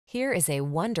Here is a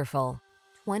wonderful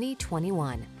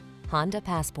 2021 Honda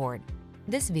Passport.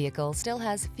 This vehicle still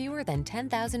has fewer than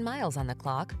 10,000 miles on the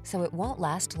clock, so it won't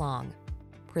last long.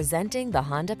 Presenting the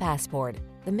Honda Passport,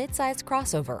 the midsize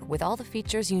crossover with all the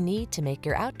features you need to make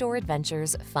your outdoor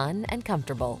adventures fun and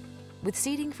comfortable. With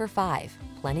seating for 5,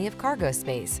 plenty of cargo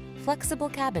space, flexible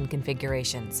cabin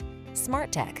configurations,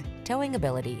 smart tech, towing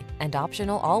ability, and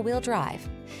optional all-wheel drive,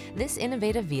 this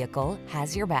innovative vehicle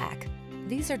has your back.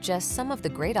 These are just some of the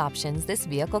great options this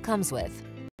vehicle comes with: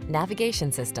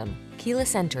 navigation system,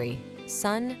 keyless entry,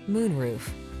 sun, moonroof,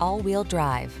 all-wheel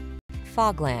drive,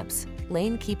 fog lamps,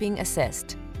 lane keeping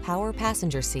assist, power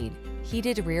passenger seat,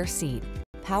 heated rear seat,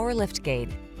 power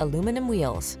liftgate, aluminum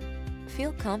wheels.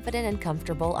 Feel confident and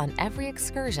comfortable on every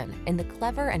excursion in the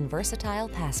clever and versatile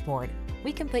Passport.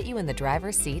 We can put you in the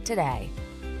driver's seat today.